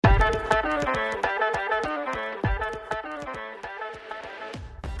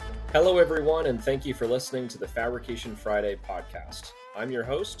Hello, everyone, and thank you for listening to the Fabrication Friday podcast. I'm your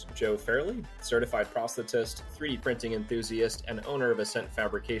host, Joe Fairley, certified prosthetist, 3D printing enthusiast, and owner of Ascent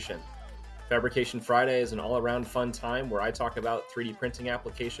Fabrication. Fabrication Friday is an all-around fun time where I talk about 3D printing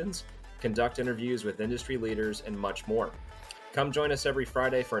applications, conduct interviews with industry leaders, and much more. Come join us every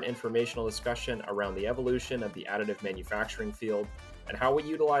Friday for an informational discussion around the evolution of the additive manufacturing field and how we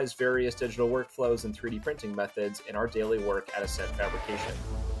utilize various digital workflows and 3D printing methods in our daily work at Ascent Fabrication.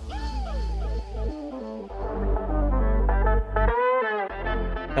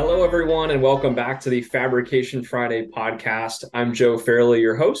 Hello, everyone, and welcome back to the Fabrication Friday podcast. I'm Joe Fairley,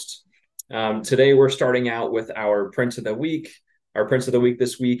 your host. Today, we're starting out with our print of the week. Our print of the week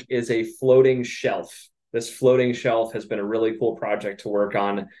this week is a floating shelf. This floating shelf has been a really cool project to work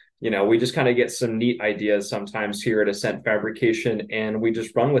on. We just kind of get some neat ideas sometimes here at Ascent Fabrication, and we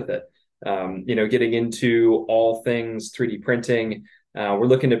just run with it. Getting into all things 3D printing. We're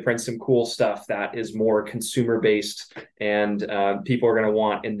looking to print some cool stuff that is more consumer-based and people are going to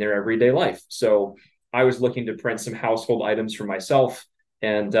want in their everyday life. So I was looking to print some household items for myself,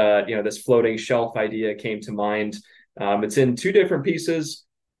 and this floating shelf idea came to mind. It's in two different pieces.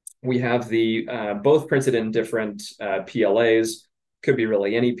 We have the both printed in different PLAs. Could be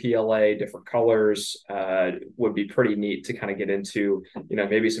really any PLA, different colors. Would be pretty neat to kind of get into,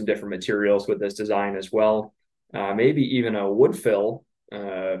 maybe some different materials with this design as well. Maybe even a wood fill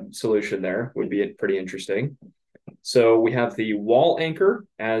solution there would be pretty interesting. So we have the wall anchor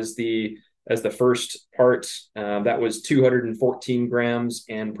as the first part. That was 214 grams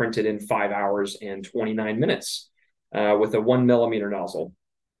and printed in 5 hours and 29 minutes with a 1 millimeter nozzle.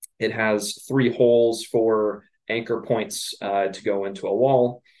 It has 3 holes for anchor points to go into a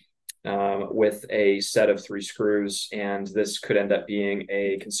wall. With a set of 3 screws, and this could end up being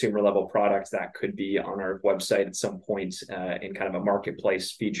a consumer level product that could be on our website at some point in kind of a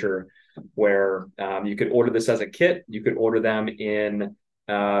marketplace feature where you could order this as a kit. You could order them in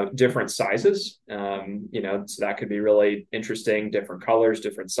different sizes, so that could be really interesting, different colors,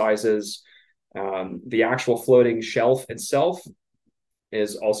 different sizes. The actual floating shelf itself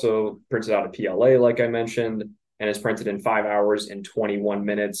is also printed out of PLA, like I mentioned, and is printed in 5 hours and 21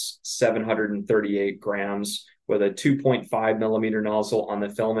 minutes, 738 grams, with a 2.5 millimeter nozzle on the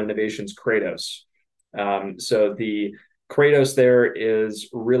Filament Innovations Kratos. So the Kratos there is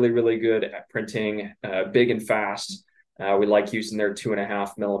really, really good at printing big and fast. We like using their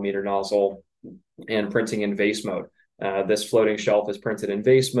 2.5 millimeter nozzle and printing in vase mode. This floating shelf is printed in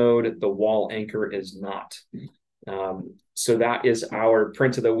vase mode. The wall anchor is not. So that is our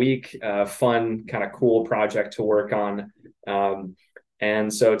print of the week, fun, kind of cool project to work on.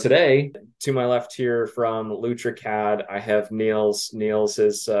 And so today, to my left here from LutraCAD, I have Niels. Niels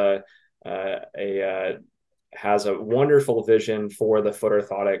is has a wonderful vision for the foot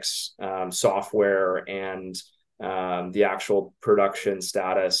orthotics software and the actual production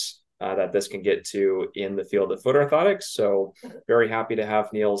status that this can get to in the field of foot orthotics. So very happy to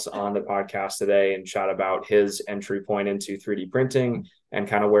have Niels on the podcast today and chat about his entry point into 3D printing and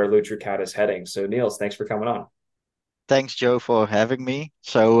kind of where LutraCAD is heading. So Niels, thanks for coming on. Thanks, Joe, for having me.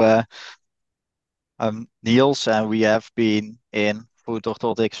 So I'm Niels, and we have been in foot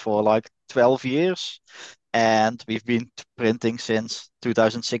orthotics for like 12 years, and we've been printing since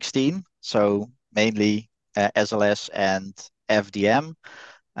 2016. So mainly SLS and FDM.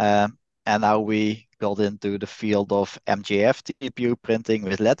 And now we got into the field of MJF TPU printing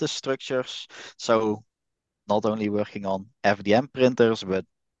with lattice structures. So not only working on FDM printers, but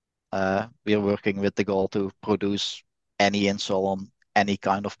we're working with the goal to produce any insole on any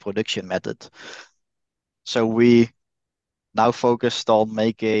kind of production method. So we now focused on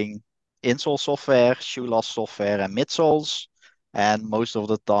making insole software, shoe loss software, and midsoles. And most of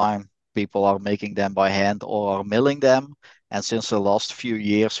the time, people are making them by hand or are milling them. And since the last few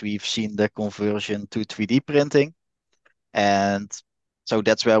years, we've seen the conversion to 3D printing. And so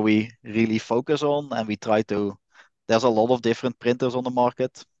that's where we really focus on. And we try to, there's a lot of different printers on the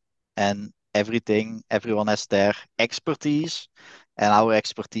market, and everyone has their expertise. And our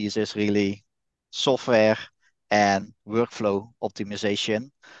expertise is really software and workflow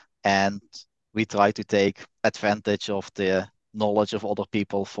optimization. And we try to take advantage of the knowledge of other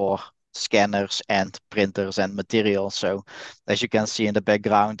people for scanners and printers and materials. So as you can see in the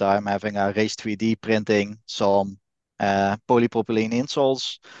background, I'm having a raised 3D printing some polypropylene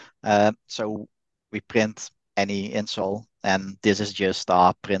insoles. So we print any insole, and this is just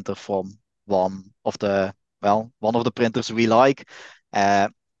a printer from one of the printers we like.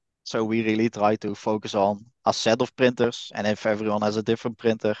 So we really try to focus on a set of printers, and if everyone has a different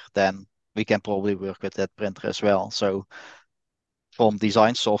printer, then we can probably work with that printer as well. So from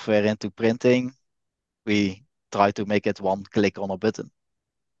design software into printing, we try to make it one click on a button.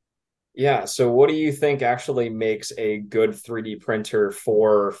 Yeah. So what do you think actually makes a good 3D printer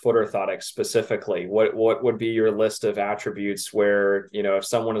for foot orthotics specifically? What would be your list of attributes where, if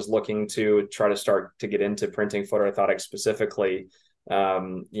someone is looking to try to start to get into printing foot orthotics specifically,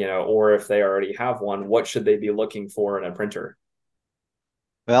 or if they already have one, what should they be looking for in a printer?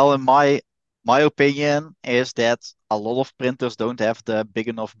 Well, in my opinion is that a lot of printers don't have the big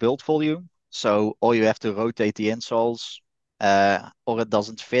enough build volume. So or you have to rotate the insoles, or it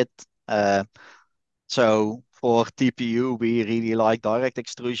doesn't fit. Uh, so for TPU, we really like direct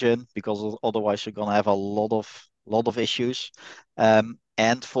extrusion because otherwise you're gonna have a lot of issues.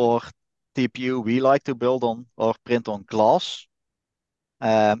 And for TPU, we like to build on or print on glass.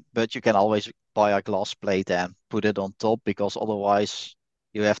 But you can always buy a glass plate and put it on top because otherwise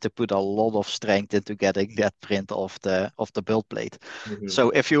you have to put a lot of strength into getting that print of the build plate. Hmm. So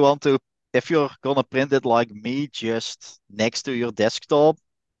if you're gonna print it like me, just next to your desktop,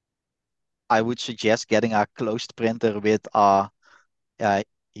 I would suggest getting a closed printer with a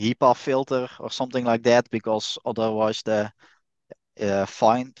HEPA filter or something like that because otherwise the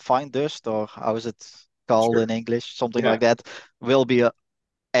fine dust, or how is it called Sure. in English, something Yeah. like that, will be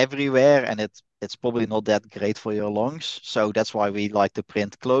everywhere, and it's probably not that great for your lungs. So that's why we like to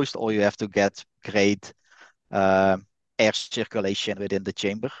print closed, or you have to get great air circulation within the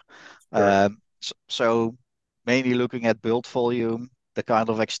chamber. Sure. So mainly looking at build volume, the kind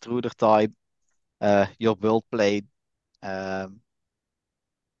of extruder type, your build plate, um,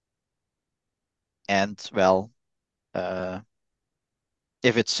 and well, uh,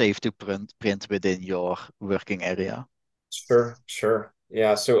 if it's safe to print within your working area. Sure, sure.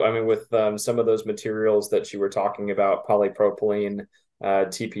 Yeah. So, I mean, with some of those materials that you were talking about, polypropylene,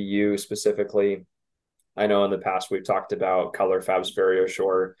 TPU specifically, I know in the past we've talked about ColorFab's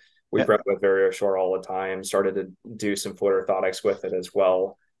VarioShore. We Yeah. prep with VarioShore all the time, started to do some foot orthotics with it as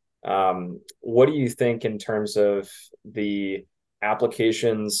well. What do you think in terms of the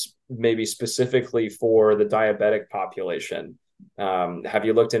applications, maybe specifically for the diabetic population? Have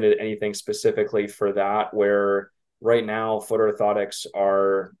you looked into anything specifically for that where right now foot orthotics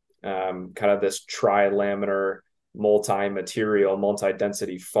are kind of this tri-laminar multi-material,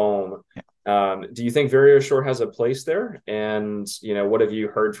 multi-density foam? Do you think VarioShore has a place there? And what have you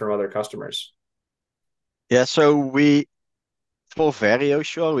heard from other customers? Yeah, so for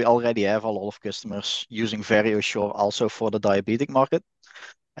VarioShore, we already have a lot of customers using VarioShore also for the diabetic market,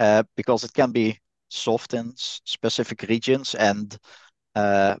 because it can be soft in specific regions. And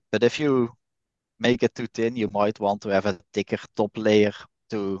but if you make it too thin, you might want to have a thicker top layer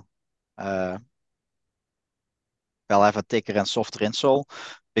to uh, have a thicker and softer insole.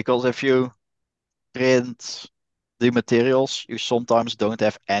 Because if you print the materials, you sometimes don't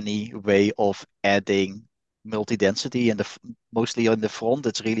have any way of adding multi-density in mostly on the front.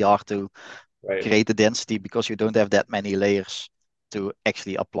 It's really hard to Right. create the density because you don't have that many layers to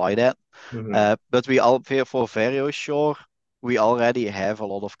actually apply that. Hmm. But we all for VarioShore, we already have a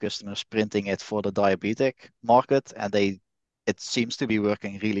lot of customers printing it for the diabetic market, and it seems to be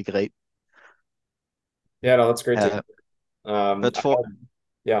working really great. Yeah, no, that's great to Uh, hear. but I for had,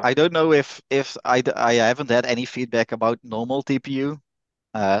 yeah, I don't know if I haven't had any feedback about normal TPU,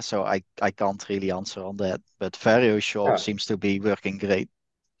 so I can't really answer on that. But VarioShore yeah, seems to be working great.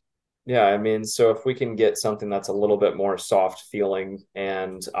 yeah. I mean, so if we can get something that's a little bit more soft feeling,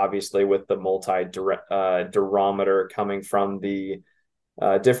 and obviously with the durometer coming from the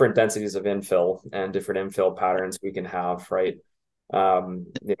different densities of infill and different infill patterns we can have, right?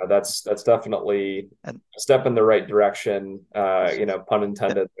 That's definitely And a step in the right direction. Pun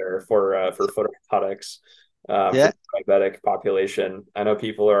intended there for foot orthotics for yeah, the diabetic population. I know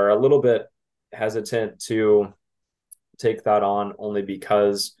people are a little bit hesitant to take that on only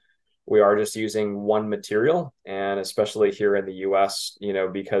because we are just using one material, and especially here in the US,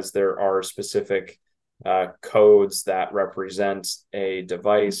 because there are specific codes that represent a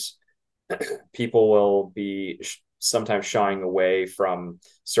device, people will be sometimes shying away from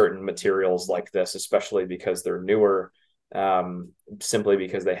certain materials like this, especially because they're newer, simply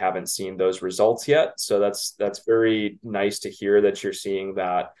because they haven't seen those results yet. So that's very nice to hear that you're seeing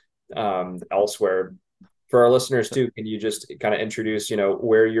that elsewhere. For our listeners so, too, can you just kind of introduce,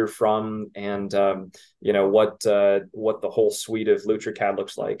 where you're from and what the whole suite of LutraCAD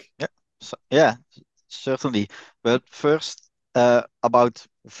looks like? yeah, yeah, certainly. But first, about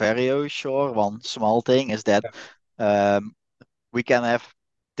VarioShore, one small thing is that um, we can have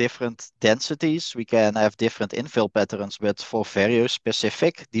different densities, we can have different infill patterns, but for Vario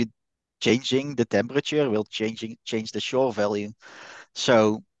specific, changing the temperature will change the shore value.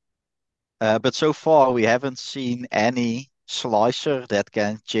 So, but so far we haven't seen any slicer that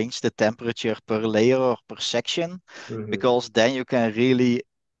can change the temperature per layer or per section, Hmm. because then you can really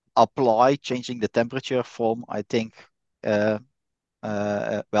apply changing the temperature from, I think, uh,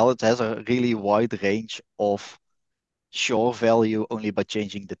 well, it has a really wide range of shore value only by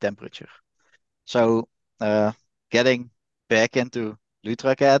changing the temperature. So, uh, getting back into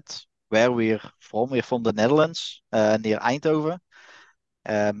LutraCAD, where we're from the Netherlands, near Eindhoven.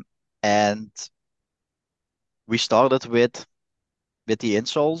 Um, and we started with the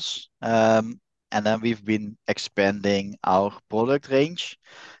insoles, and then we've been expanding our product range,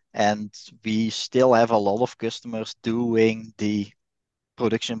 and we still have a lot of customers doing the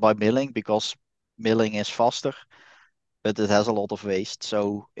production by milling because milling is faster, but it has a lot of waste.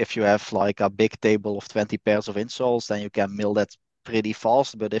 So if you have like a big table of 20 pairs of insoles, then you can mill that pretty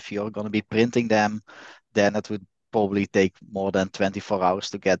fast. But if you're going to be printing them, then it would probably take more than 24 hours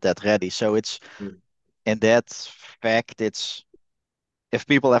to get that ready. So it's in that fact, it's if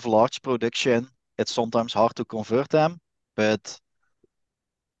people have large production, it's sometimes hard to convert them, but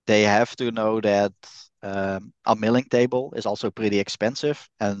they have to know that a milling table is also pretty expensive,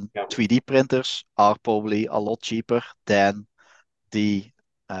 and Yeah. 3D printers are probably a lot cheaper than the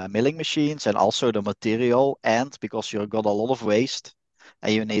milling machines, and also the material. And because you've got a lot of waste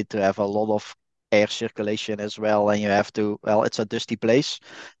and you need to have a lot of air circulation as well, and you have to, well, it's a dusty place.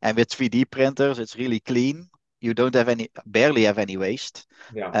 And with 3D printers, it's really clean. You don't have any, barely have any waste.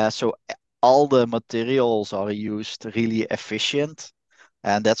 Yeah. So all the materials are used really efficient.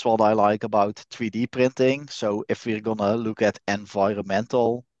 And that's what I like about 3D printing. So if we're gonna look at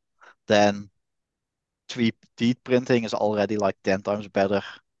environmental, then 3D printing is already like 10 times better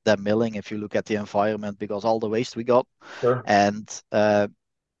than milling if you look at the environment, because all the waste we got. Sure. And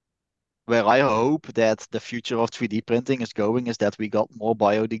where I hope that the future of 3D printing is going is that we got more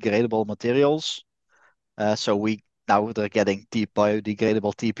biodegradable materials. So we now they're getting deep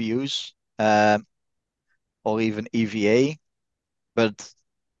biodegradable TPUs, or even EVA. But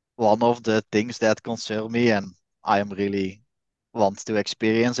one of the things that concern me, and I am really want to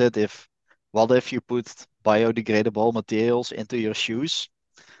experience it, if what if you put biodegradable materials into your shoes?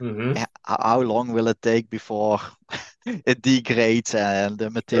 Hmm. How long will it take before it degrades and the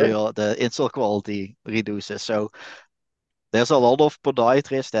Sure. material, the install quality reduces? So there's a lot of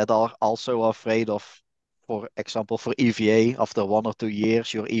podiatrists that are also afraid of, for example, for EVA, after 1 or 2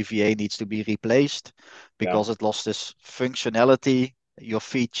 years, your EVA needs to be replaced Yeah. because it lost its functionality. Your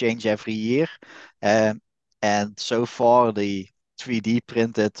feet change every year. Um, and so far, the 3D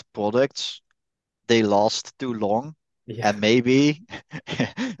printed products, they last too long. Yeah. And maybe,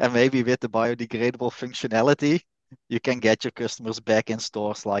 and maybe with the biodegradable functionality, you can get your customers back in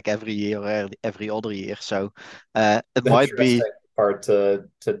stores like every year or every other year. So it might be, Interesting part to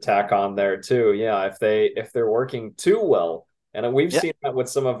tack on there too. Yeah, if they're working too well, and we've yeah, seen that with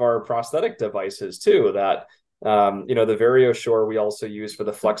some of our prosthetic devices too. That the VarioShore we also use for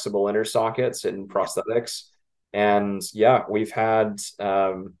the flexible inner sockets in prosthetics, and yeah, we've had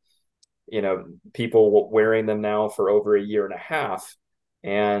people wearing them now for over a year and a half.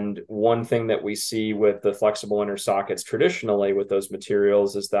 And one thing that we see with the flexible inner sockets traditionally with those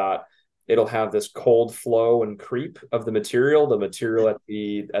materials is that it'll have this cold flow and creep of the material. The material at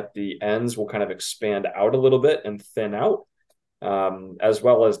the ends will kind of expand out a little bit and thin out, as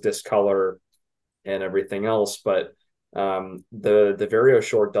well as discolor and everything else. But the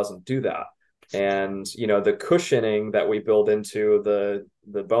VarioShort doesn't do that. And the cushioning that we build into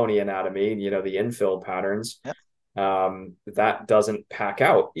the bony anatomy, the infill patterns, yeah. that doesn't pack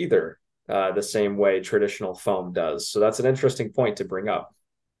out either, the same way traditional foam does. So that's an interesting point to bring up.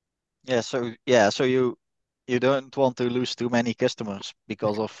 So you don't want to lose too many customers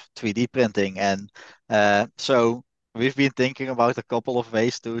because of 3D printing, and so we've been thinking about a couple of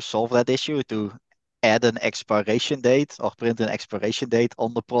ways to solve that issue, to add an expiration date or print an expiration date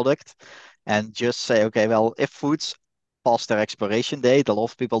on the product, and just say, okay, well, if food's past their expiration date, a lot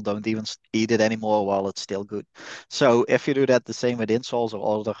of people don't even eat it anymore while it's still good. So if you do that the same with insoles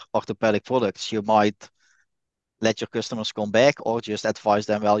or other orthopedic products, you might let your customers come back, or just advise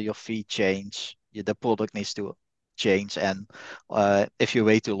them, well, your fee change, the product needs to change. And if you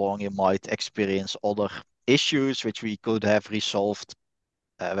wait too long, you might experience other issues which we could have resolved,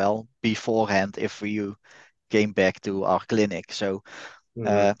 well, beforehand if you came back to our clinic. So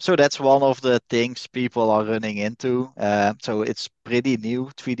Mm-hmm. so that's one of the things people are running into. So it's pretty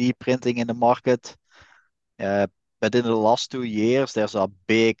new, 3D printing in the market. Uh, but in the last 2 years, there's a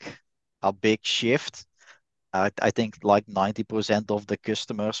big shift. I think like 90% of the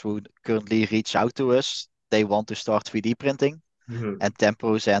customers who currently reach out to us, they want to start 3D printing, Hmm. and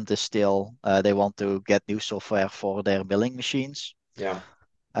 10% is still they want to get new software for their milling machines. Yeah.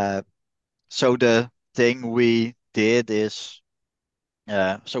 Uh, so the thing we did is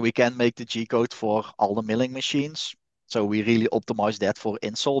so we can make the G code for all the milling machines. So we really optimize that for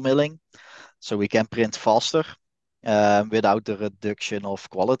insole milling, so we can print faster without the reduction of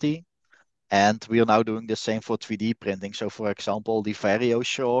quality. And we are now doing the same for 3D printing. So, for example, the Vario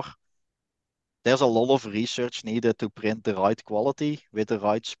Shore, there's a lot of research needed to print the right quality with the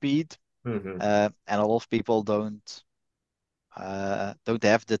right speed, Hmm. and a lot of people don't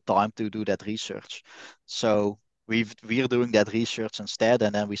have the time to do that research. So we're doing that research instead,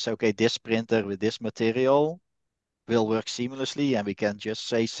 and then we say, okay, this printer with this material will work seamlessly, and we can just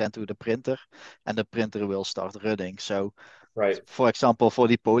say send to the printer, and the printer will start running. So, Right. for example, for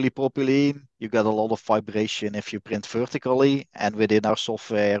the polypropylene, you get a lot of vibration if you print vertically, and within our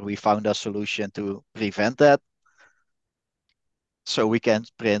software, we found a solution to prevent that. So we can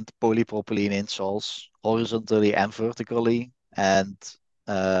print polypropylene insoles horizontally and vertically, and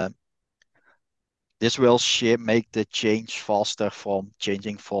uh, this will make the change faster from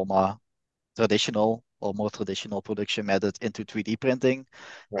changing from a traditional or more traditional production method into 3D printing.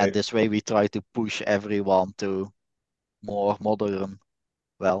 And Right. this way we try to push everyone to more modern,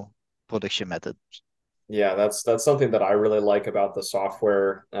 well, production methods. Yeah, that's something that I really like about the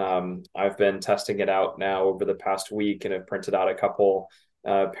software. I've been testing it out now over the past week, and have printed out a couple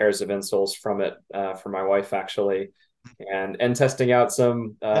pairs of insoles from it for my wife actually, and testing out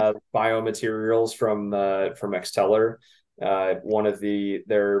some Yeah, biomaterials from Exteller. One of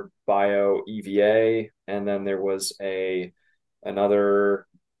their bio EVA, and then there was a another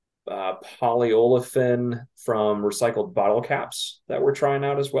polyolefin from recycled bottle caps that we're trying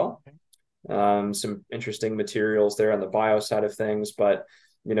out as well. Some interesting materials there on the bio side of things, but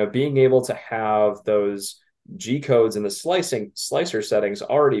being able to have those G codes and the slicer settings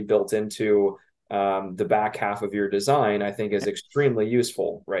already built into the back half of your design, I think is extremely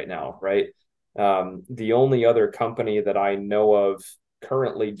useful right now, right? The only other company that I know of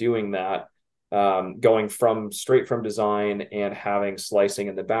currently doing that, going from straight from design and having slicing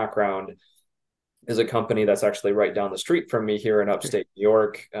in the background, is a company that's actually right down the street from me here in okay. upstate New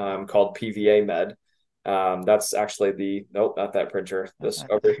York, called PVA Med. That's actually nope, not that printer. This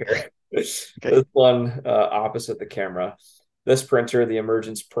over here, this Okay. one opposite the camera. This printer, the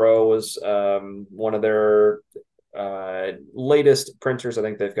Emergence Pro, was one of their latest printers. I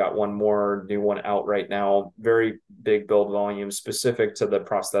think they've got one more new one out right now. Very big build volume, specific to the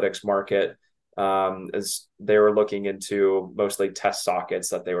prosthetics market, as they were looking into mostly test sockets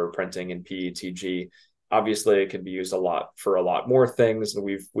that they were printing in PETG. Obviously, it can be used a lot for a lot more things, and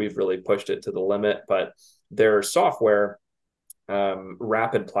we've really pushed it to the limit. But their software,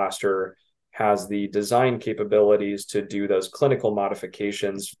 Rapid Plaster, has the design capabilities to do those clinical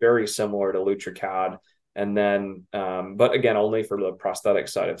modifications, very similar to LutraCAD, and then, but again, only for the prosthetic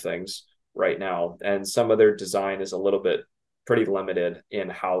side of things right now. And some of their design is a little bit pretty limited in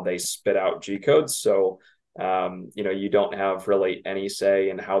how they spit out G codes. So, you don't have really any say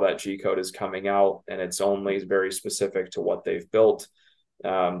in how that G code is coming out, and it's only very specific to what they've built.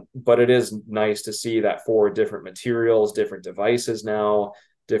 But it is nice to see that for different materials, different devices now,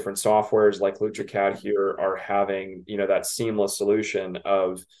 different softwares like LutraCAD here are having, that seamless solution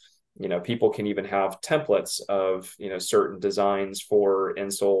of, people can even have templates of, certain designs for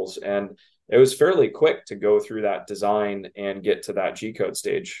insoles. And it was fairly quick to go through that design and get to that G code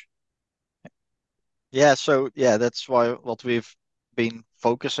stage. Yeah, so yeah, that's why what we've been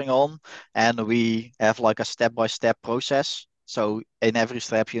focusing on, and we have like a step-by-step process. So in every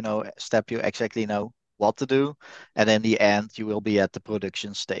step you exactly know what to do, and in the end you will be at the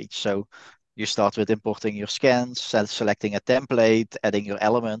production stage. So you start with importing your scans, selecting a template, adding your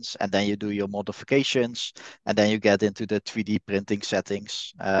elements, and then you do your modifications, and then you get into the 3D printing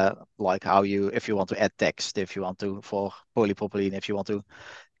settings, like if you want to add text, if you want to for polypropylene, if you want to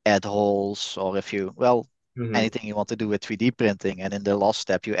add holes, or if you, well, Mm-hmm. anything you want to do with 3D printing. And in the last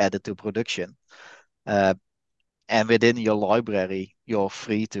step, you add it to production. Uh, and within your library, you're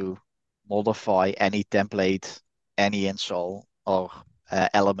free to modify any template, any insole, or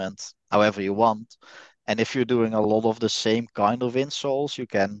element, however you want. And if you're doing a lot of the same kind of insoles, you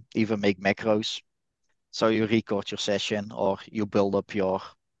can even make macros. So you record your session or you build up your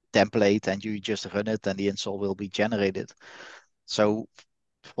template and you just run it and the insole will be generated. So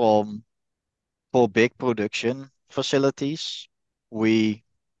from for big production facilities, we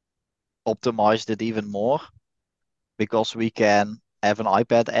optimized it even more because we can have an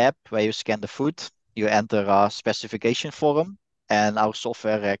iPad app where you scan the food. you enter a specification form, and our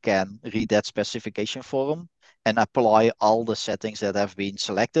software can read that specification form and apply all the settings that have been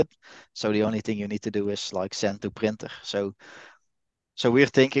selected. So the only thing you need to do is like send to printer. So we're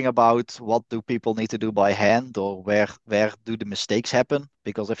thinking about what do people need to do by hand, or where do the mistakes happen?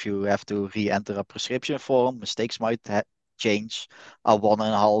 Because if you have to re-enter a prescription form, mistakes might change. A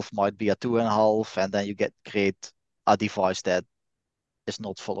 1.5 might be a 2.5, and then you get create a device that is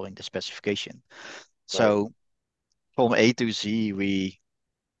not following the specification. Right. So from A to Z,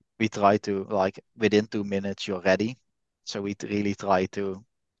 we try to like within 2 minutes you're ready. So we really try to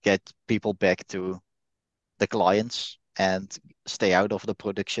get people back to the clients and stay out of the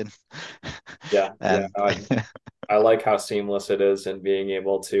production. Yeah, yeah. And I like how seamless it is and being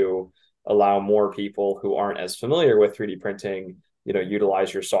able to allow more people who aren't as familiar with 3D printing,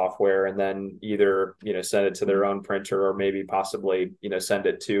 utilize your software and then either, send it to their own printer or maybe possibly, send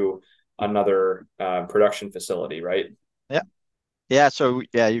it to another production facility, right? yeah, yeah. So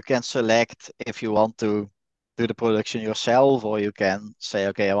yeah, you can select if you want to do the production yourself, or you can say,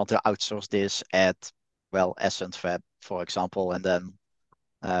 okay, I want to outsource this at, well, Essence Fab, for example, and then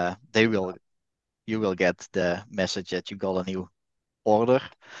they will you will get the message that you got a new order.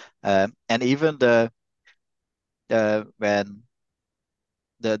 And even when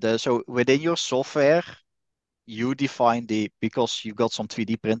the so within your software, you define because you got some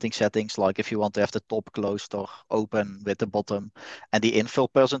 3D printing settings, like if you want to have the top closed or open with the bottom, and the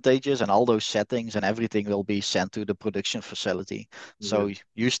infill percentages and all those settings and everything will be sent to the production facility. Mhm. So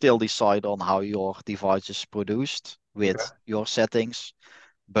you still decide on how your device is produced Okay. with your settings,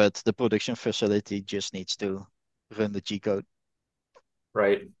 but the production facility just needs to run the G code.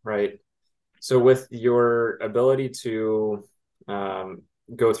 Right, right. So with your ability to um,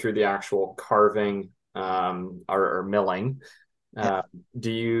 go through the actual carving or milling, Yeah. uh,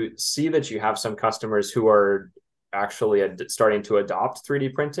 do you see that you have some customers who are actually starting to adopt 3D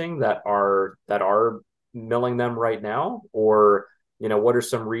printing that are milling them right now? Or, what are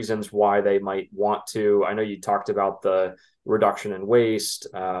some reasons why they might want to? I know you talked about the reduction in waste,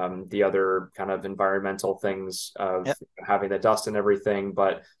 the other kind of environmental things of Yeah. having the dust and everything,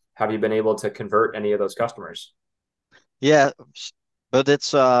 but have you been able to convert any of those customers? Yeah, but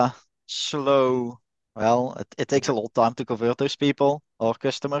it's slow. Well, it takes a lot of time to convert those people or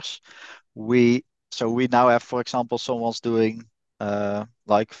customers. We we now have, for example, someone's doing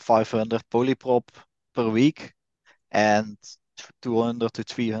like 500 polyprop per week and 200 to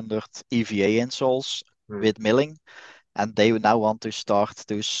 300 EVA installs Hmm. with milling, and they now want to start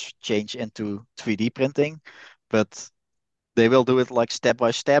to change into 3D printing, but they will do it like step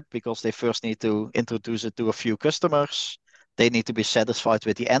by step because they first need to introduce it to a few customers. They need to be satisfied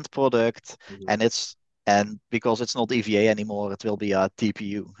with the end product, Hmm. and because it's not EVA anymore, it will be a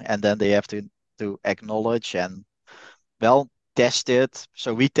TPU, and then they have to acknowledge and, well, test it.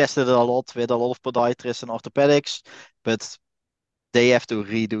 So we tested it a lot with a lot of podiatrists and orthopedics, but they have to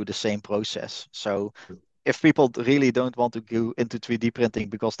redo the same process. So if people really don't want to go into 3D printing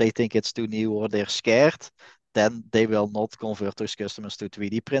because they think it's too new or they're scared, then they will not convert those customers to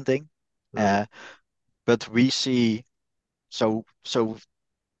 3D printing. Hmm. Uh, but we see so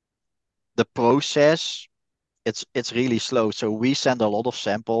the process, it's really slow. So we send a lot of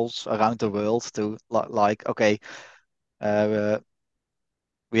samples around the world to like, okay, uh,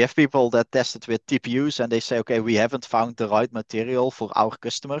 we have people that tested with TPUs and they say, okay, we haven't found the right material for our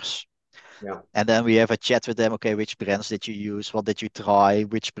customers. Yeah, And then we have a chat with them. Okay, which brands did you use? What did you try?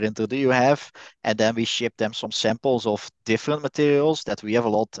 Which printer do you have? And then we ship them some samples of different materials that we have a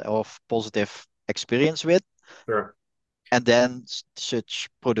lot of positive experience with. sure. And then such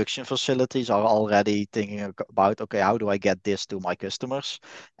production facilities are already thinking about, okay, how do I get this to my customers?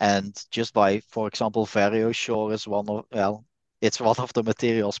 And just by, for example, VarioSure is one of, well, it's one of the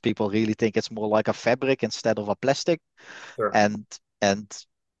materials people really think it's more like a fabric instead of a plastic. Sure. And and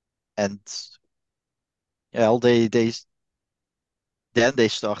and well, they then they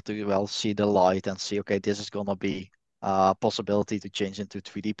start to, well, see the light and see, okay, this is gonna be a possibility to change into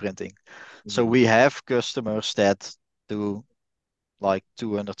 3D printing. So Mhm. we have customers that do like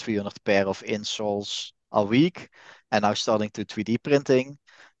 200, 300 pair of insoles a week and now starting to 3D printing.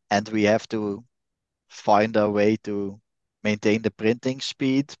 And we have to find a way to maintain the printing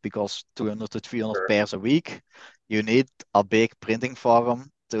speed because 200 to 300 Sure. pairs a week, you need a big printing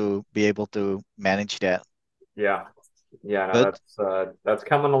farm to be able to manage that. Yeah. Yeah, no, But that's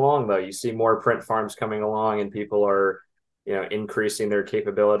coming along though. You see more print farms coming along and people are, increasing their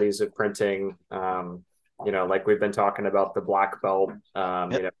capabilities of printing. Like we've been talking about the black belt,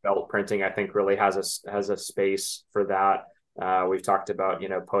 yeah, belt printing, I think really has a space for that. We've talked about,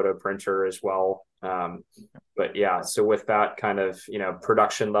 Poto printer as well. But yeah, so with that kind of,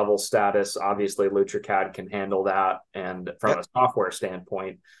 production level status, obviously LutraCAD can handle that. And from Yep. a software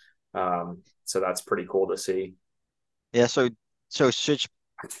standpoint, so that's pretty cool to see. Yeah, so such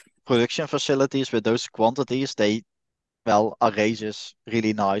production facilities with those quantities, they well, a race is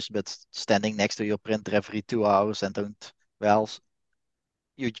really nice, but standing next to your printer every 2 hours and don't well,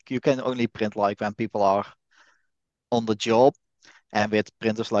 you can only print like when people are on the job. And with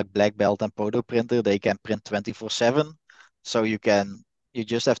printers like Black Belt and Poto printer, they can print 24/7. So you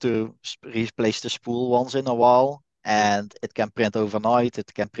just have to replace the spool once in a while, Mm. and it can print overnight.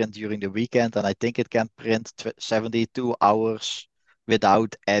 It can print during the weekend, and I think it can print 72 hours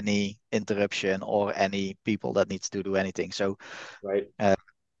without any interruption or any people that needs to do anything. So Right. uh,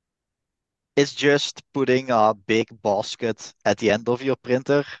 it's just putting a big basket at the end of your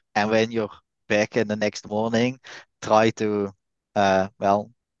printer, and when you're back in the next morning, try to,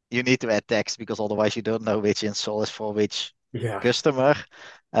 well, you need to add text because otherwise you don't know which install is for which Yeah. customer.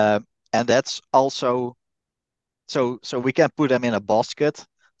 And that's also so we can put them in a basket.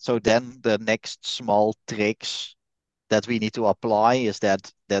 So then the next small tricks that we need to apply is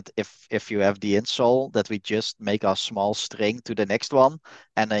that if you have the insole, that we just make a small string to the next one,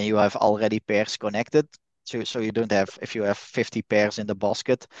 and then you have already pairs connected. So you don't have, if you have 50 pairs in the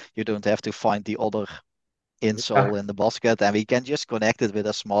basket, you don't have to find the other Yeah. insole in the basket, and we can just connect it with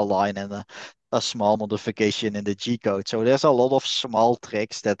a small line and a small modification in the G code. So there's a lot of small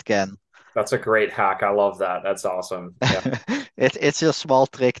tricks that can That's a great hack. I love that. That's awesome. Yeah. it's a small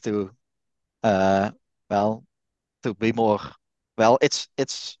trick to uh well to be more well it's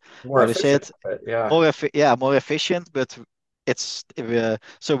More how to say efficient it with it. Yeah. more more efficient, but it's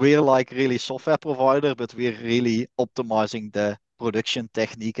so we're like really software provider, but we're really optimizing the production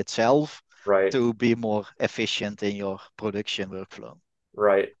technique itself Right. to be more efficient in your production workflow.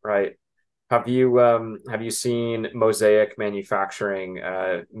 Right. Right. Have you seen Mosaic Manufacturing,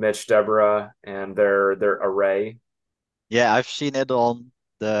 Mitch Deborah and their array? Yeah, I've seen it on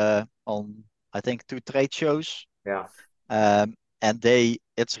I think two trade shows. Yeah. And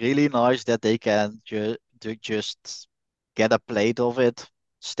it's really nice that they can just get a plate of it,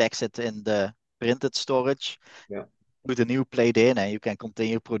 stacks it in the printed storage, Yeah. put a new plate in, and you can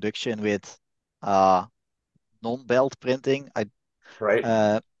continue production with uh, non-belt printing. Right.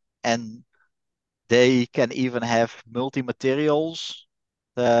 Uh, and they can even have multi-materials.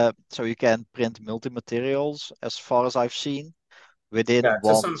 So you can print multi-materials as far as I've seen Yeah, within to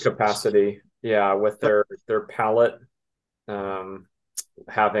one. some capacity. Yeah, with Yep. their palette, um,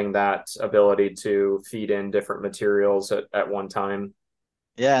 having that ability to feed in different materials at one time.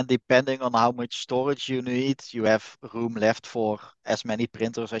 Yeah, and depending on how much storage you need, you have room left for as many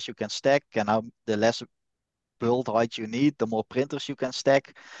printers as you can stack, and how the less build height you need, the more printers you can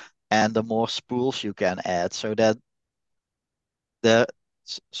stack, and the more spools you can add. The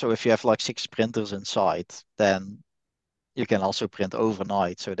so if you have like 6 printers inside, then you can also print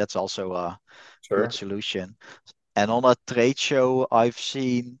overnight. So that's also a good Sure. solution. And on a trade show, I've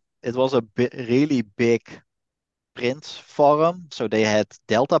seen it was a really big print forum. So they had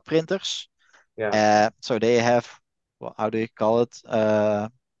Delta printers. Yeah. So they have, well, how do you call it?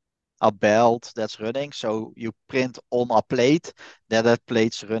 A belt that's running. So you print on a plate, then that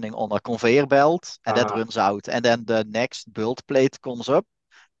plate's running on a conveyor belt, and that Uh-huh. runs out. And then the next build plate comes up,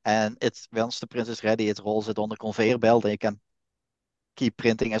 and it's once the print is ready, it rolls it on the conveyor belt, and you can keep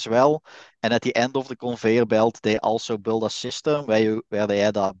printing as well. And at the end of the conveyor belt, they also build a system where they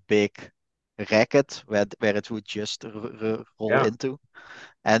had a big racket where it would just roll Yeah. into,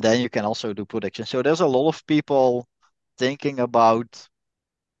 and then you can also do production. So there's a lot of people thinking about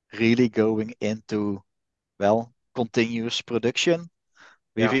really going into, well, continuous production.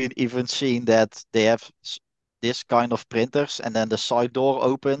 We've Yeah. even seen that they have this kind of printers, and then the side door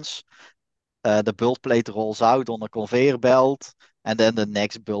opens, the build plate rolls out on a conveyor belt, and then the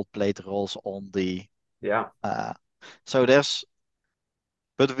next build plate rolls on the. Yeah. Uh, so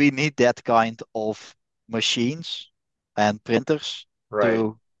but we need that kind of machines and printers Right.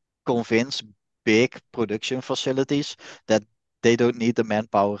 to convince big production facilities that they don't need the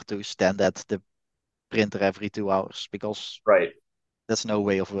manpower to stand at the printer every 2 hours because Right. that's no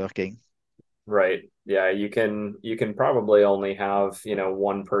way of working. Right. Yeah, you can probably only have,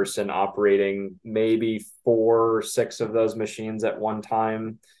 one person operating maybe 4 or 6 of those machines at one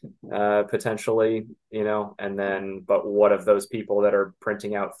time, potentially, and then but what of those people that are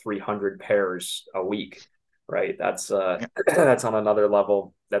printing out 300 pairs a week, right? That's Yeah. that's on another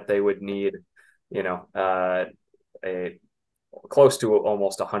level that they would need, you know, a close to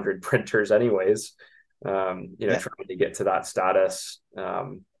almost 100 printers anyways. Yeah. trying to get to that status.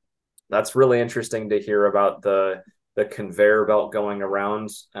 That's really interesting to hear about the conveyor belt going around,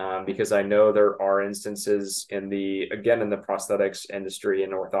 because I know there are instances in the prosthetics industry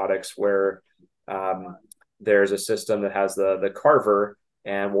and orthotics where um, there's a system that has the carver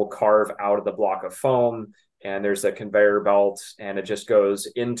and will carve out of the block of foam, and there's a conveyor belt and it just goes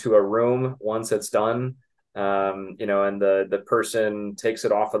into a room once it's done. And the person takes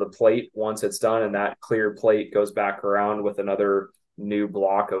it off of the plate once it's done, and that clear plate goes back around with another new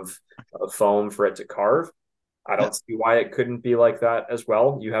block of foam for it to carve. I Yeah. don't see why it couldn't be like that as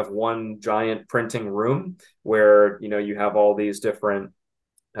well. You have one giant printing room where you have all these different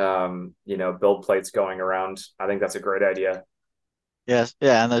build plates going around. I think that's a great idea. Yes.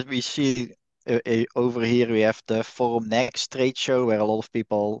 Yeah. And as we see over here, we have the Forum Next trade show where a lot of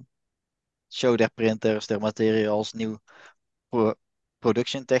people show their printers, their materials, new pro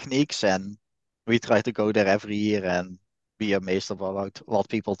production techniques, and we try to go there every year and be amazed about what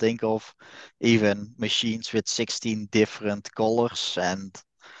people think of. Even machines with 16 different colors and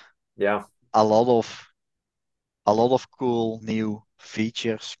Yeah, a lot of a lot of cool new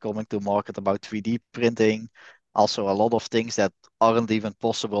features coming to market about 3D printing. Also, a lot of things that aren't even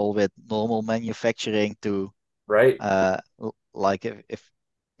possible with normal manufacturing to right, like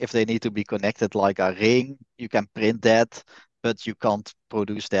if they need to be connected like a ring, you can print that, but you can't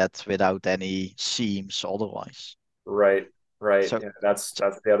produce that without any seams otherwise. right, right. So, Yeah, that's so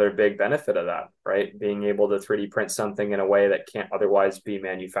that's the other big benefit of that, right? Being able to 3D print something in a way that can't otherwise be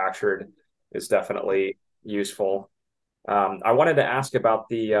manufactured is definitely useful. I wanted to ask about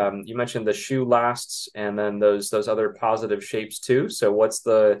you mentioned the shoe lasts and then those other positive shapes too. So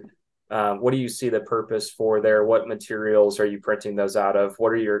what do you see the purpose for there? What materials are you printing those out of?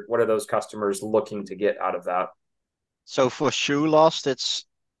 What are those customers looking to get out of that? so for shoe last, it's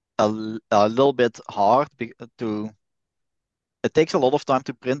a little bit hard to. It takes a lot of time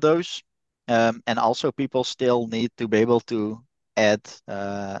to print those, and also people still need to be able to add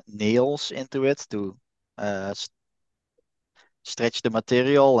nails into it to uh, stretch the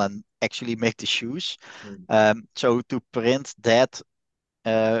material and actually make the shoes. Mm. So to print that,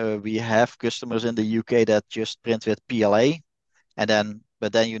 we have customers in the UK that just print with PLA, and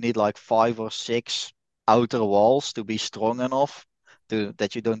then you need like 5 or 6 outer walls to be strong enough to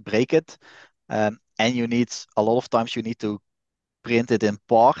that you don't break it. And you need a lot of times you need to print it in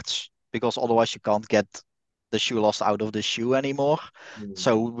parts because otherwise you can't get the shoe lost out of the shoe anymore. Mm.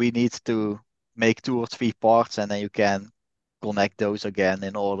 So we need to make 2 or 3 parts and then you can connect those again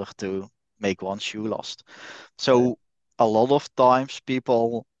in order to make one shoe lost. Right. So a lot of times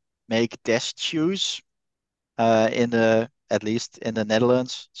people make test shoes in the at least in the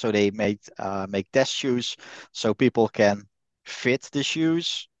Netherlands. So they make test shoes so people can fit the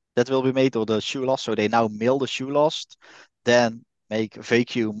shoes that will be made or the shoe lost. So they now mill the shoe lost, then make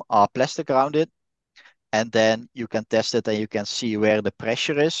vacuum plastic around it, and then you can test it and you can see where the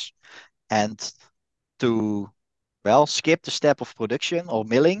pressure is. And to skip the step of production or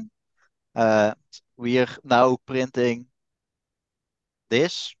milling, uh, we are now printing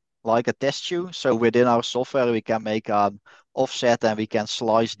this like a test shoe. So within our software, we can make an offset and we can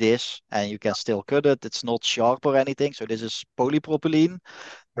slice this and you can still cut it. It's not sharp or anything. So this is polypropylene.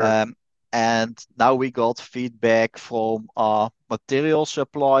 Sure. And now we got feedback from our material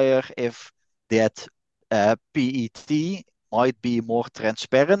supplier if that PET might be more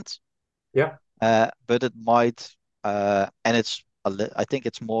transparent, Yeah. but it might, and I think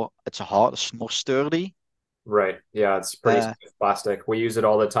it's hard, it's more sturdy. Right. Yeah, it's pretty Uh, stiff plastic. We use it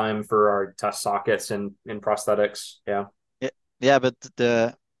all the time for our test sockets and in prosthetics. Yeah. yeah, yeah, but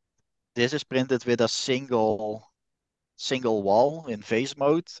this is printed with a single wall in phase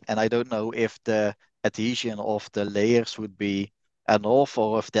mode, and I don't know if the adhesion of the layers would be enough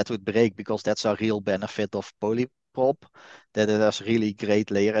or if that would break because that's a real benefit of polyprop, that it has really great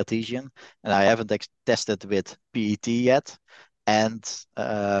layer adhesion. And I haven't tested with PET yet. And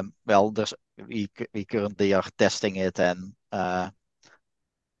there's we currently are testing it, and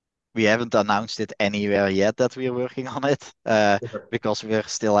we haven't announced it anywhere yet that we're working on it Sure. because we're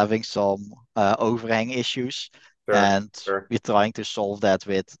still having some overhang issues, Sure. and Sure. we're trying to solve that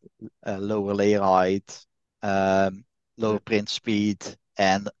with lower layer height, um, lower Mm. print speed,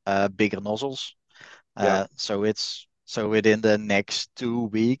 and bigger nozzles. Yeah. So within the next 2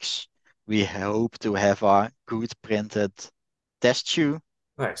 weeks, we hope to have a good printed test shoe,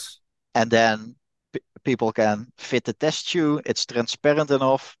 Nice. and then people can fit the test shoe. It's transparent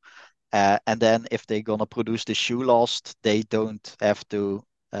enough, and then if they're gonna produce the shoe last, they don't have to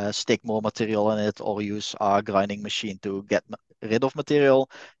stick more material in it or use our grinding machine to get rid of material,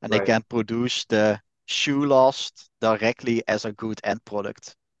 and they Right. can produce the shoe last directly as a good end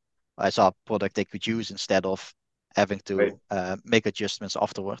product, as a product they could use instead of having Right. to make adjustments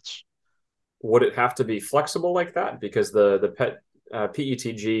afterwards. Would it have to be flexible like that? Because the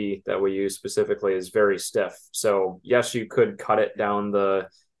PETG that we use specifically is very stiff. So yes, you could cut it down the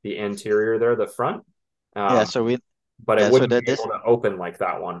anterior there, the front, Yeah, um, so we but it yeah, so wouldn't that be this able to open like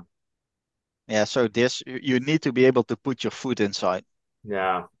that one. yeah, so this you need to be able to put your foot inside.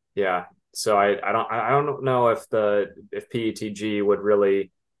 Yeah, yeah. So I don't know if if PETG would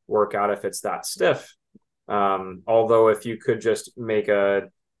really work out if it's that stiff. Although if you could just make a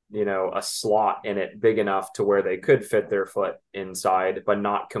slot in it big enough to where they could fit their foot inside, but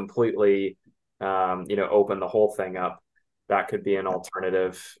not completely open the whole thing up, that could be an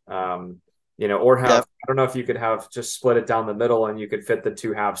alternative. Or Yeah, I don't know if you could have just split it down the middle and you could fit the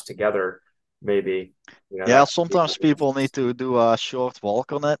two halves together, maybe. yeah, That could be sometimes cool. people need to do a short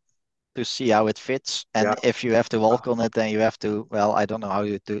walk on it to see how it fits. Yeah, And if you have to walk on it, then you have to, well, I don't know how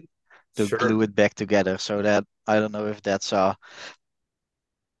you do to glue sure. it back together. So that I don't know if that's I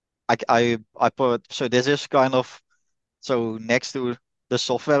put so this is kind of so next to the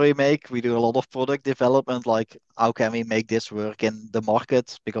software we make, we do a lot of product development, like how can we make this work in the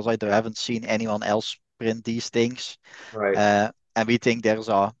market? Because haven't seen anyone else print these things. Right. And we think there's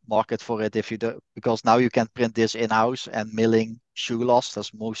a market for it if you do, because now you can print this in-house and milling shoe loss,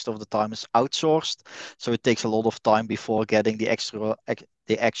 as most of the time is outsourced. So it takes a lot of time before getting the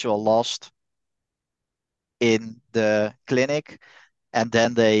actual lost in the clinic. And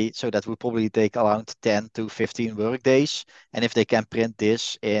then so that would probably take around 10 to 15 work days. And if they can print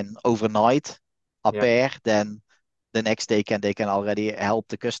this in overnight, a Yeah. pair, then the next day they can already help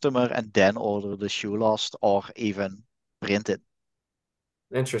the customer and then order the shoe last or even print it.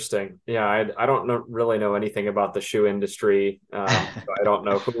 Interesting. Yeah, I don't really know anything about the shoe industry. So I don't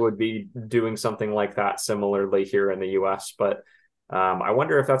know who would be doing something like that similarly here in the US, but I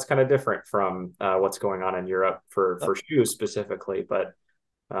wonder if that's kind of different from what's going on in Europe for shoes specifically. But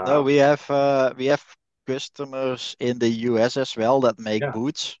No, um, we have customers in the US as well that make yeah,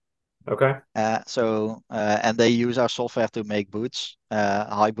 boots. okay, And they use our software to make boots,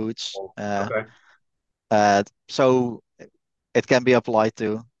 high boots. cool. Okay, So it can be applied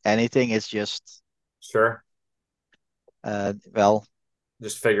to anything. It's just sure. well,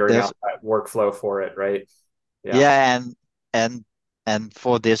 Just figuring there's out that workflow for it, right? Yeah, yeah, and and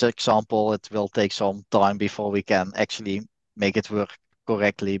for this example, it will take some time before we can actually make it work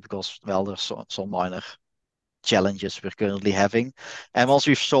correctly because well, there's some minor challenges we're currently having. And once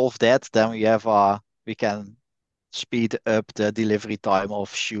we've solved that, then we can speed up the delivery time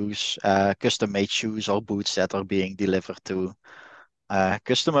of shoes, custom-made shoes or boots that are being delivered to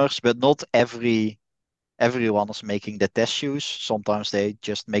customers. But not everyone is making the test shoes. Sometimes they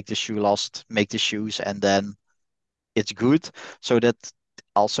just make the shoe last, make the shoes, and then it's good. So that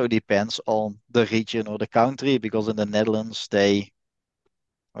also depends on the region or the country, because in the Netherlands they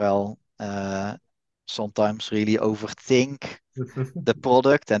well sometimes really overthink the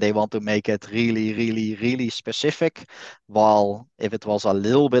product and they want to make it really, really, really specific. While if it was a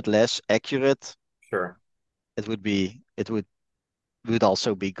little bit less accurate, sure. it would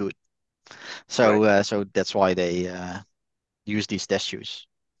also be good. Right. So that's why they use these test shoes.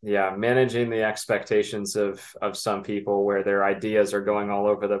 Yeah, managing the expectations of some people where their ideas are going all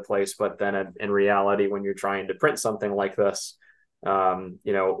over the place, but then in reality, when you're trying to print something like this,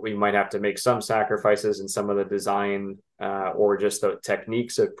 we might have to make some sacrifices in some of the design or just the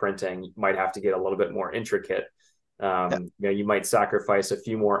techniques of printing might have to get a little bit more intricate. Yeah. You might sacrifice a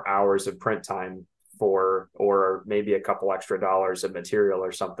few more hours of print time for, or maybe a couple extra dollars of material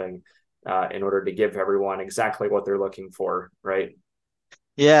or something in order to give everyone exactly what they're looking for, right?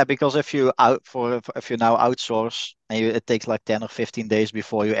 Yeah, because if you now outsource and it takes like 10 or 15 days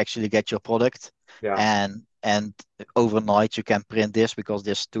before you actually get your product, Yeah, and overnight you can print this because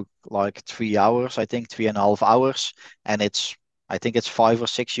this took like 3 hours, I think 3.5 hours, and I think it's €5 or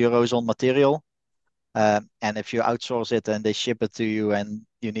 €6 on material. And if you outsource it and they ship it to you and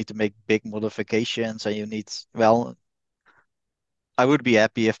you need to make big modifications and well, I would be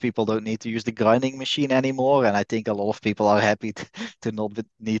happy if people don't need to use the grinding machine anymore. And I think a lot of people are happy to not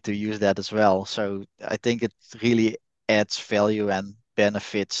need to use that as well. So I think it really adds value and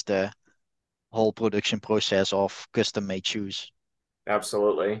benefits the whole production process of custom made shoes.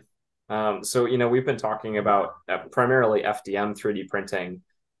 absolutely. So, we've been talking about primarily FDM 3D printing.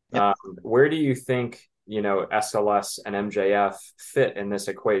 Yep. Where do you think, SLS and MJF fit in this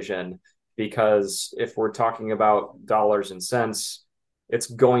equation? Because if we're talking about dollars and cents, it's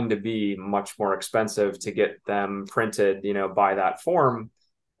going to be much more expensive to get them printed, by that form.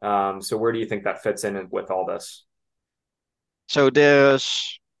 So where do you think that fits in with all this? So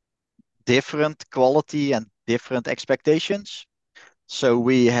there's different quality and different expectations. So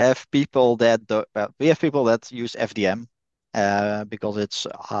we have people that use FDM because it's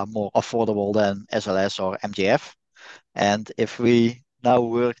more affordable than SLS or MGF. And if we now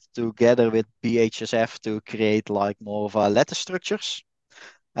work together with BHSF to create like more of a lattice structures,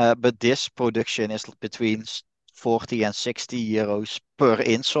 but this production is between 40 and 60 euros per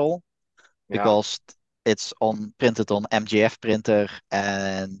install Yeah, because it's on printed on MGF printer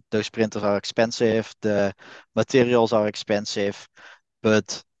and those printers are expensive. The materials are expensive,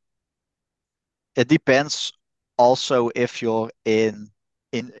 but it depends also if you're in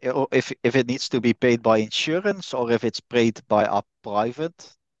or if it needs to be paid by insurance or if it's paid by a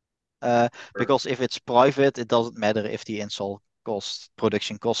private. sure, Because if it's private, it doesn't matter if the install cost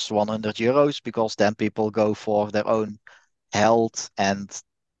production costs 100 euros because then people go for their own health and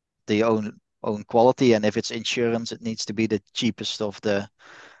the own quality. And if it's insurance, it needs to be the cheapest of the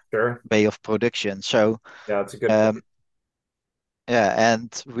sure. way of production. So Yeah, that's a good um, point. yeah,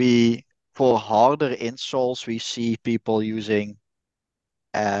 and we for harder installs we see people using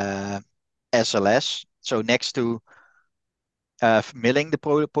uh, SLS. So next to milling the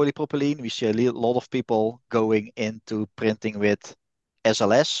polypropylene, we see a lot of people going into printing with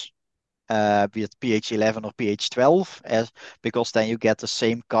SLS, with pH 11 or pH 12, as because then you get the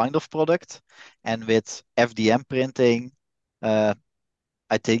same kind of product. And with FDM printing, uh,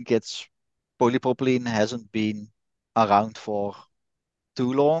 I think it's polypropylene hasn't been around for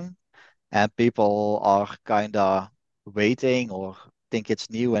too long, and people are kind of waiting or think it's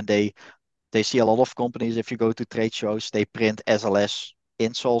new, and they see a lot of companies. If you go to trade shows, they print SLS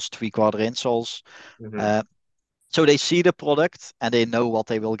insoles, three-quarter insoles. Hmm. Uh, so they see the product and they know what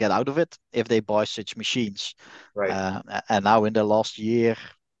they will get out of it if they buy such machines. Right. And now in the last year,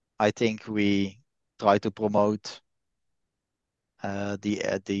 I think we try to promote the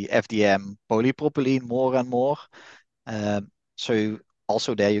FDM polypropylene more and more. So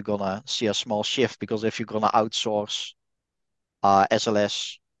also there you're gonna see a small shift because if you're gonna outsource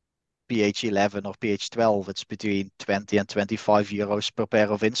SLS pH 11 or pH 12, it's between 20 and 25 euros per pair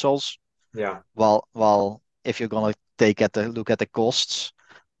of insoles. Yeah. While if you're gonna take at the look at the costs,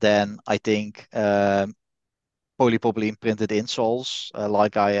 then I think polypropylene printed insoles,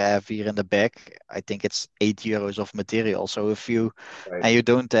 like I have here in the back, I think it's 8 euros of material. So if you Right. and you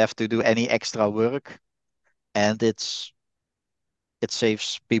don't have to do any extra work, and it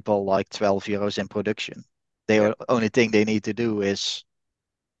saves people like 12 euros in production. Yeah. The only thing they need to do is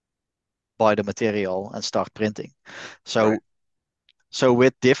buy the material and start printing. Right. So so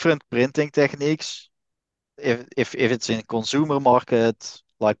with different printing techniques, if it's in consumer market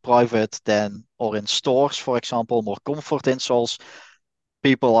like private, then or in stores, for example, more comfort insoles,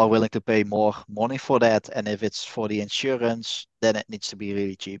 people are willing to pay more money for that. And if it's for the insurance, then it needs to be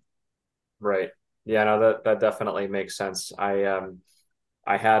really cheap. Right. Yeah, no, that definitely makes sense.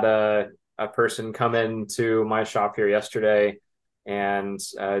 I had a person come into my shop here yesterday and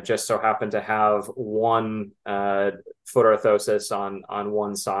just so happened to have one foot orthosis on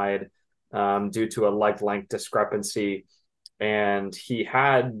one side due to a leg length discrepancy, and he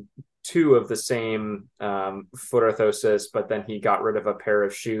had two of the same foot orthosis, but then he got rid of a pair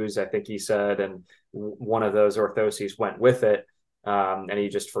of shoes, I think he said, and one of those orthoses went with it, and he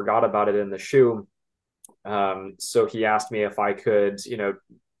just forgot about it in the shoe. So he asked me if I could,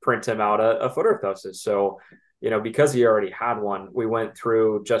 print him out a foot orthosis. So, because he already had one, we went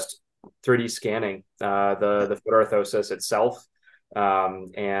through just 3D scanning the foot orthosis itself,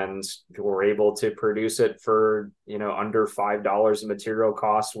 and we're able to produce it for under $5 in material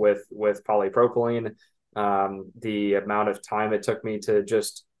cost with polypropylene. The amount of time it took me to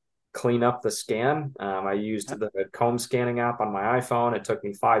just clean up the scan. I used the comb scanning app on my iPhone. It took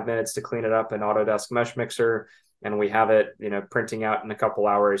me 5 minutes to clean it up in Autodesk Mesh Mixer, and we have it, printing out in a couple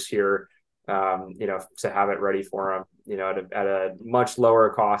hours here. To have it ready for him, at a much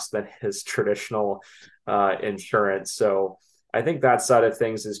lower cost than his traditional insurance. So I think that side of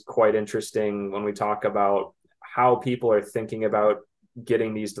things is quite interesting when we talk about how people are thinking about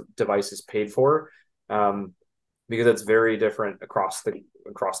getting these devices paid for. Because it's very different across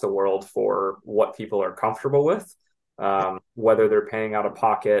the world for what people are comfortable with. Whether they're paying out of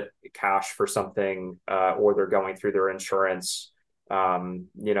pocket cash for something or they're going through their insurance, and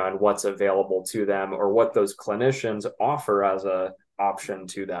what's available to them or what those clinicians offer as a option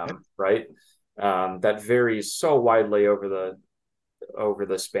to them, right? That varies so widely over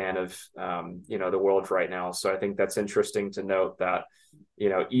the span of the world right now. So I think that's interesting to note that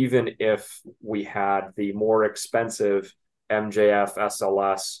even if we had the more expensive MJF,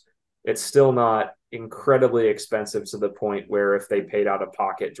 SLS, it's still not incredibly expensive to the point where if they paid out of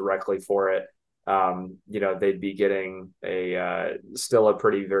pocket directly for it, they'd be getting a still a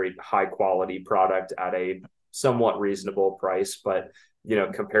pretty very high quality product at a somewhat reasonable price. But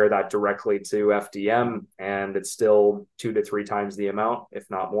compare that directly to FDM, and it's still 2 to 3 times the amount, if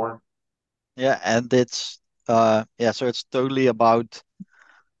not more. Yeah, and so it's totally about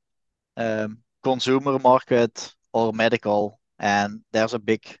consumer market or medical, and there's a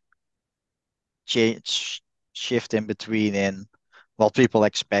big change shift in between in what people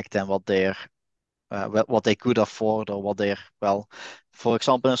expect and what they could afford or what they're well. For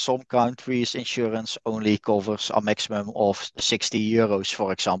example, in some countries, insurance only covers a maximum of 60 euros,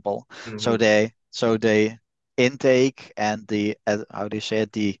 for example. So Mm-hmm. the intake and the how do you say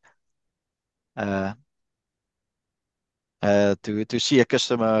it, the uh, to see a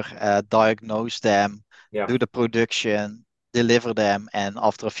customer, diagnose them, Yeah, do the production, deliver them, and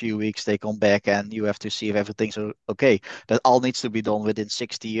after a few weeks they come back and you have to see if everything's okay. That all needs to be done within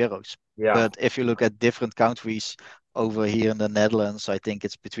 60 euros. yeah, But if you look at different countries over here in the Netherlands, I think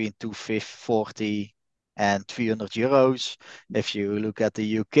it's between 240 and 300 euros. If you look at the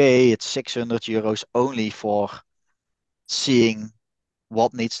UK, it's 600 euros only for seeing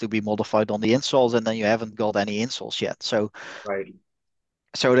what needs to be modified on the installs, and then you haven't got any installs yet. right.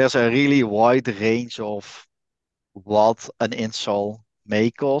 So there's a really wide range of what an install may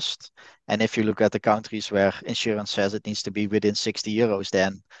cost. And if you look at the countries where insurance says it needs to be within 60 euros,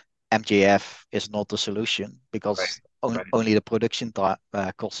 then MJF is not the solution Right. because Right. only the production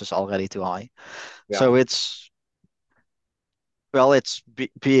cost is already too high. Yeah. So it's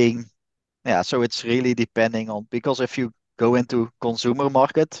being, yeah, so it's really depending on, because if you go into consumer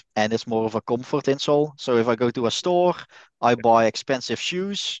market and it's more of a comfort install. So if I go to a store, I buy expensive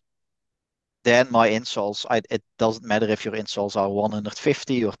shoes, then my installs, it doesn't matter if your installs are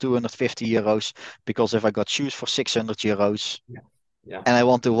 150 or 250 euros, because if I got shoes for 600 euros Yeah. Yeah. and I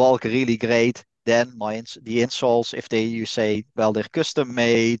want to walk really great, then the installs, if you say, well, they're custom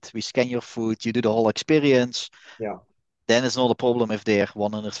made, we scan your foot, you do the whole experience, Yeah. then it's not a problem if they're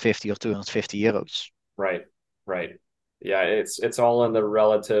 150 or 250 euros. Right. Right. Yeah. It's all in the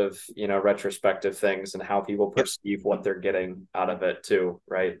relative, retrospective things and how people Yep. perceive what they're getting out of it too.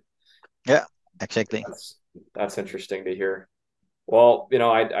 Right. Yeah, exactly. That's that's interesting to hear. Well,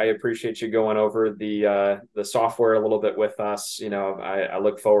 I appreciate you going over the software a little bit with us. I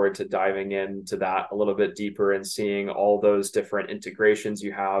look forward to diving into that a little bit deeper and seeing all those different integrations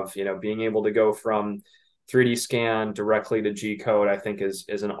you have. Being able to go from 3D scan directly to G code, I think is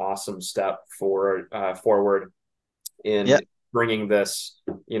an awesome step forward Yeah. in bringing this,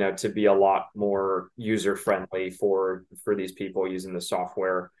 to be a lot more user friendly for these people using the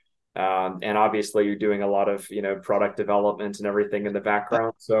software. And obviously, you're doing a lot of product development and everything in the Yeah.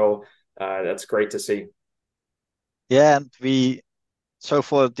 background, so that's great to see. Yeah, and so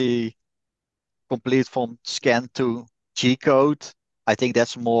for the complete from scan to G code, I think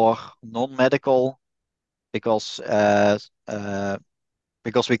that's more non-medical because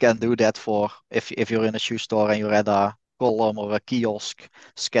because we can do that for if you're in a shoe store and you're at a column or a kiosk,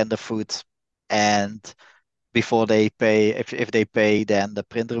 scan the foot, and before they pay, if they pay, then the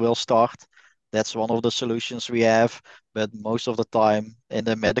printer will start. That's one of the solutions we have. But most of the time in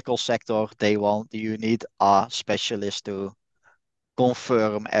the medical sector, you need a specialist to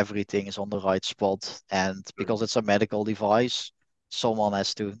confirm everything is on the right spot. And because it's a medical device, someone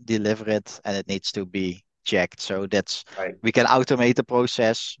has to deliver it and it needs to be checked. So Right, we can automate the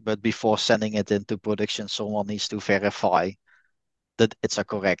process, but before sending it into production, someone needs to verify that it's a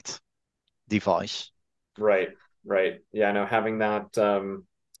correct device. right, right. Yeah, no, having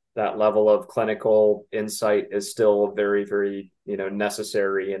that level of clinical insight is still very, very,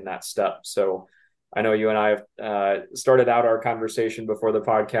 necessary in that step. So I know you and I have started out our conversation before the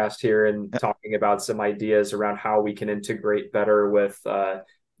podcast here and Yeah, talking about some ideas around how we can integrate better with,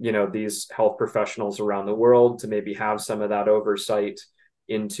 these health professionals around the world to maybe have some of that oversight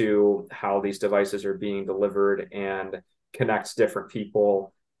into how these devices are being delivered and connects different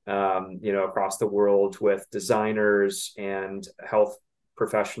people, across the world with designers and health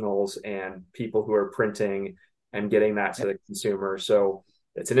professionals and people who are printing and getting that to yeah, the consumer. So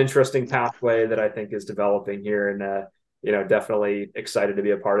it's an interesting pathway that I think is developing here, and definitely excited to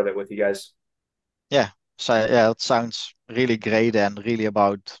be a part of it with you guys. yeah. So yeah, it sounds really great and really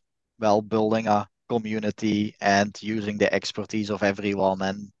about building a community and using the expertise of everyone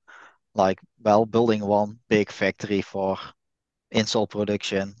and building one big factory for install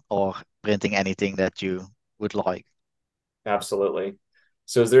production or printing anything that you would like. Absolutely.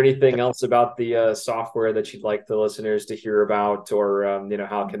 So, is there anything else about the software that you'd like the listeners to hear about, or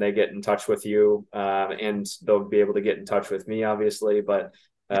how can they get in touch with you? And they'll be able to get in touch with me, obviously. But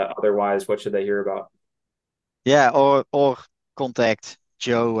otherwise, what should they hear about? Yeah, or contact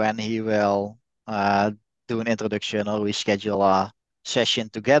Joe and he will uh, do an introduction, or we schedule a session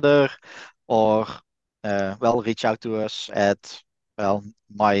together, or reach out to us at,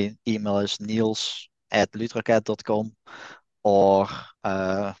 my email is niels@lutracad.com, or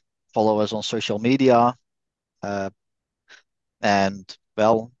follow us on social media. Uh, and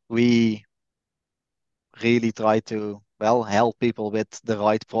we really try to help people with the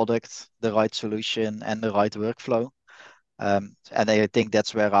right product, the right solution, and the right workflow. And I think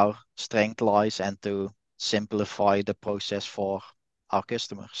that's where our strength lies, and to simplify the process for our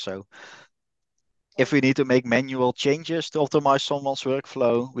customers. So if we need to make manual changes to optimize someone's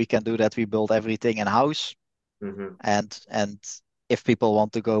workflow, we can do that. We build everything in house. Hmm. And if people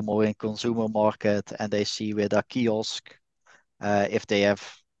want to go more in consumer market and they see with a kiosk, if they have,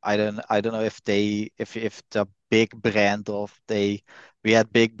 I don't know if the big brand of they we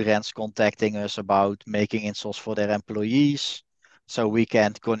had big brands contacting us about making installs for their employees, so we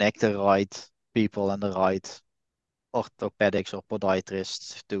can connect the right people and the right orthopedics or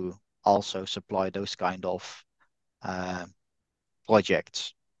podiatrists to also supply those kind of uh,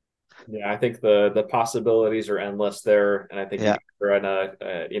 projects. Yeah, I think the possibilities are endless there, and I think you Yeah, guys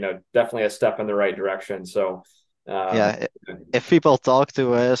are in definitely a step in the right direction. So, um, yeah. If people talk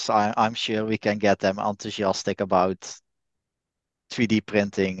to us, I'm sure we can get them enthusiastic about 3D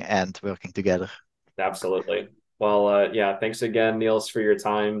printing and working together. absolutely. Well, yeah, thanks again, Niels, for your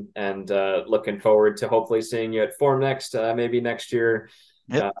time, and looking forward to hopefully seeing you at Form Next, maybe next year.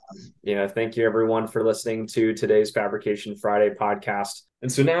 Yep. Um, thank you everyone for listening to today's Fabrication Friday podcast.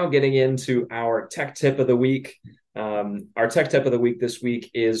 And so now getting into our tech tip of the week. Our tech tip of the week this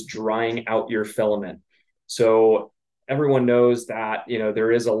week is drying out your filament. So everyone knows that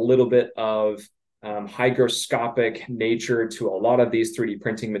there is a little bit of hygroscopic nature to a lot of these 3D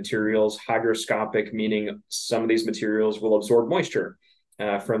printing materials. Hygroscopic meaning some of these materials will absorb moisture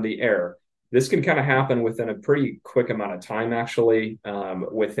from the air. This can kind of happen within a pretty quick amount of time, actually,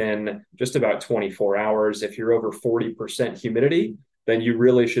 within just about 24 hours. If you're over 40% humidity, then you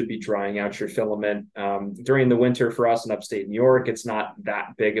really should be drying out your filament. During the winter for us in upstate New York, it's not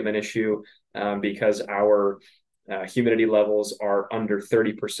that big of an issue because our humidity levels are under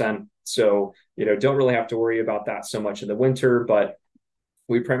 30%. So, don't really have to worry about that so much in the winter, but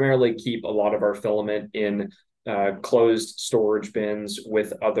we primarily keep a lot of our filament in closed storage bins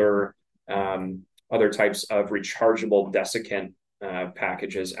with other types of rechargeable desiccant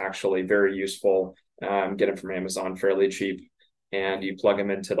packages. Actually, very useful. Get them from Amazon fairly cheap, and you plug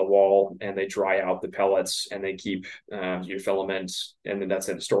them into the wall, and they dry out the pellets, and they keep your filament, and then that's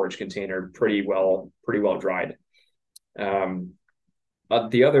in a storage container, pretty well dried. Um,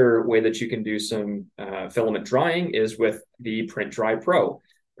 the other way that you can do some filament drying is with the Print Dry Pro.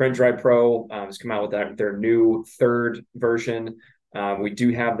 Print Dry Pro has come out with their new third version. We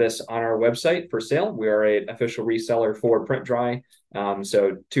do have this on our website for sale. We are an official reseller for Print Dry.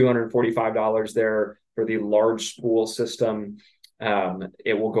 So $245 there for the large spool system.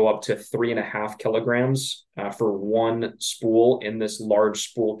 It will go up to 3.5 kilograms for one spool in this large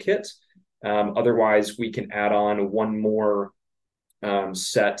spool kit. Otherwise, we can add on one more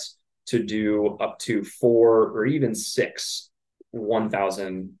set to do up to 4 or even 6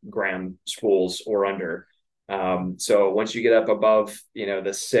 1,000 gram spools or under. So once you get up above,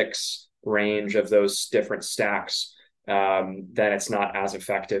 the 6 range of those different stacks, then it's not as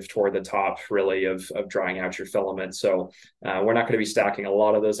effective toward the top, really, of drying out your filament. So we're not going to be stacking a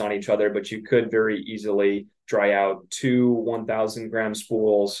lot of those on each other, but you could very easily dry out 2 1,000 gram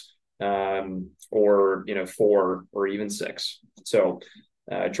spools, or 4 or even 6. So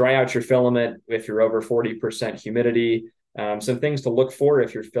dry out your filament if you're over 40% humidity. Some things to look for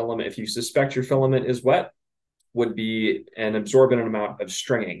if you suspect your filament is wet, would be an absorbent amount of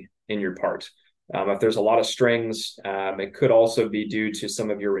stringing in your part. If there's a lot of strings, it could also be due to some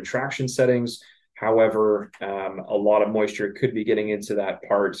of your retraction settings. However, a lot of moisture could be getting into that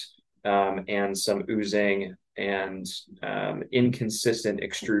part, and some oozing and inconsistent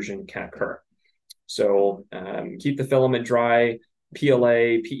extrusion can occur. So keep the filament dry.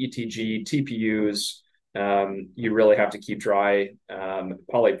 PLA, PETG, TPUs, you really have to keep dry.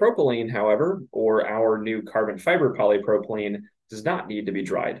 Polypropylene, however, or our new carbon fiber polypropylene, does not need to be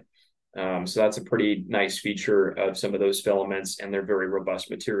dried. So that's a pretty nice feature of some of those filaments, and they're very robust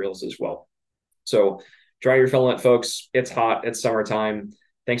materials as well. So dry your filament, folks. It's hot. It's summertime.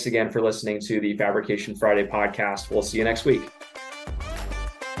 Thanks again for listening to the Fabrication Friday podcast. We'll see you next week.